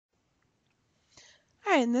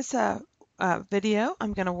All right, in this video,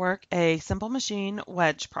 I'm going to work a simple machine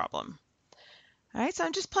wedge problem. All right, so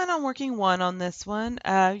I'm just planning on working one on this one.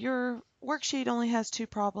 Your worksheet only has 2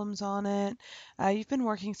 problems on it. You've been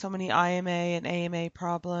working so many IMA and AMA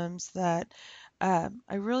problems that I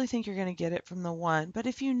really think you're going to get it from the one. But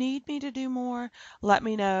if you need me to do more, let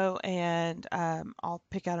me know and I'll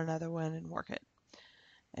pick out another one and work it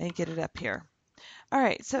and get it up here. All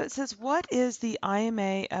right, so it says, what is the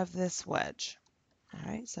IMA of this wedge? All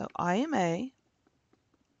right, so IMA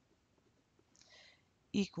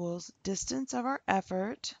equals distance of our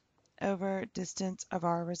effort over distance of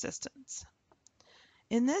our resistance.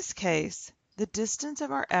 In this case, the distance of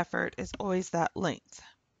our effort is always that length,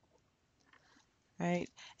 right?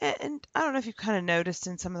 And I don't know if you've kind of noticed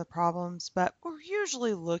in some of the problems, but we're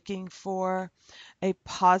usually looking for a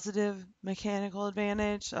positive mechanical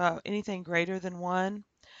advantage, anything greater than 1.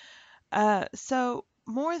 So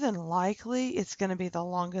more than likely, it's going to be the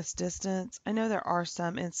longest distance. I know there are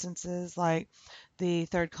some instances like the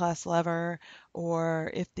third class lever or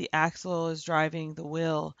if the axle is driving the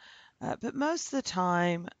wheel. But most of the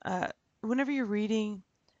time, whenever you're reading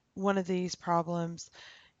one of these problems,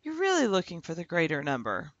 you're really looking for the greater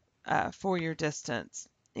number for your distance.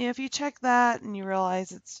 If you check that and you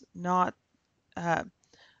realize it's not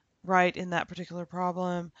right in that particular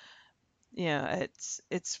problem,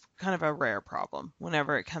 it's kind of a rare problem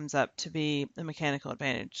whenever it comes up to be a mechanical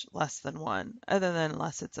advantage less than 1, other than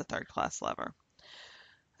unless it's a third class lever.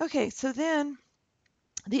 Okay, so then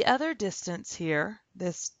the other distance here,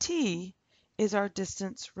 this T, is our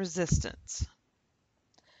distance resistance.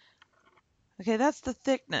 Okay, that's the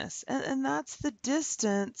thickness, and that's the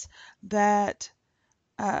distance that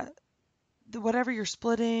whatever you're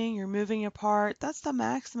splitting, you're moving apart, that's the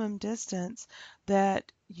maximum distance that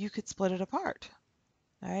you could split it apart.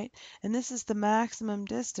 All right, and this is the maximum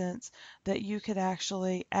distance that you could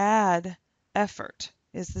actually add effort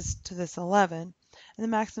is this to this 11, and the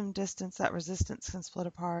maximum distance that resistance can split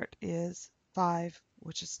apart is 5,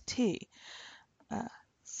 which is T.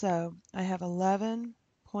 So I have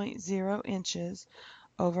 11.0 inches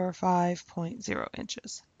over 5.0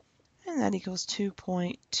 inches, and that equals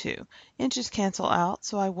 2.2. Inches cancel out,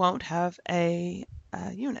 so I won't have a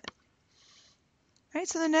unit. All right,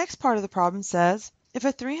 so the next part of the problem says, if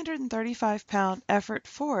a 335-pound effort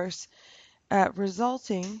force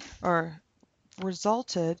resulted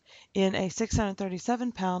in a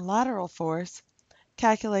 637-pound lateral force,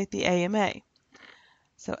 calculate the AMA.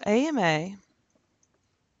 So AMA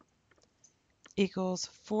equals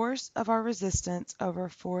force of our resistance over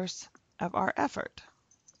force of our effort.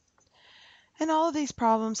 And all of these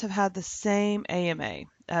problems have had the same AMA,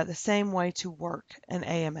 the same way to work an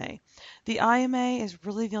AMA. The IMA is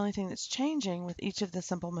really the only thing that's changing with each of the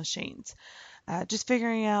simple machines. Just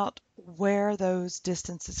figuring out where those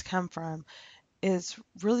distances come from is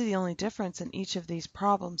really the only difference in each of these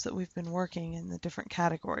problems that we've been working in the different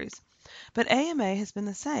categories. But AMA has been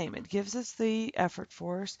the same. It gives us the effort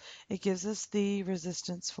force, it gives us the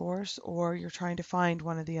resistance force, or you're trying to find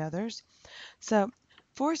one of the others. So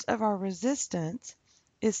force of our resistance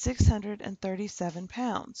is 637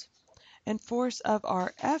 pounds, and force of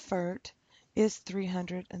our effort is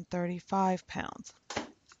 335 pounds.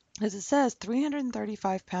 As it says,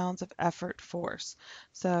 335 pounds of effort force,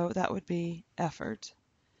 so that would be effort.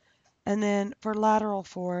 And then for lateral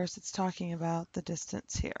force, it's talking about the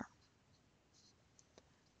distance here.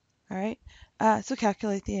 All right, so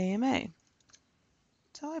calculate the AMA.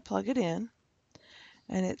 So I plug it in,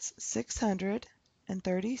 and it's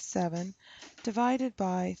 637 divided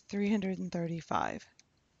by 335.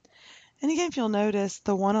 And again, if you'll notice,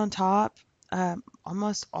 the one on top,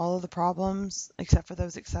 almost all of the problems, except for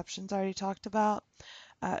those exceptions I already talked about,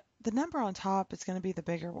 the number on top is going to be the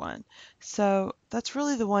bigger one. So that's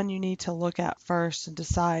really the one you need to look at first and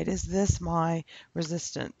decide, is this my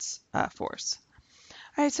resistance force?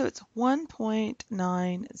 All right, so it's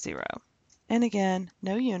 1.90. And again,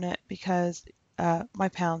 no unit because my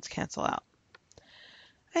pounds cancel out.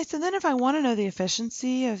 All right, so then if I want to know the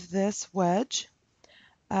efficiency of this wedge,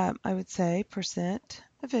 I would say percent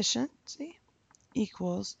efficiency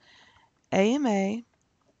equals AMA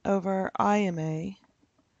over IMA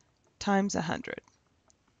times 100.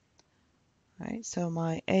 All right, so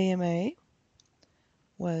my AMA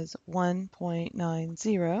was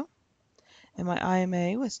 1.90 and my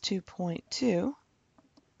IMA was 2.2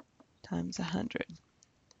 times 100.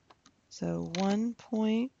 So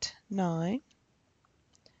 1.9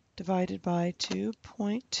 divided by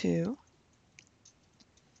 2.2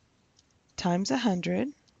 times 100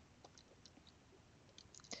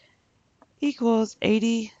 equals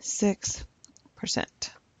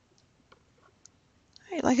 86%.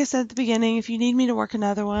 right, like I said at the beginning, if you need me to work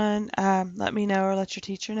another one, let me know or let your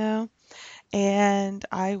teacher know, and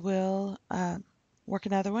I will work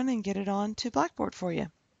another one and get it on to Blackboard for you.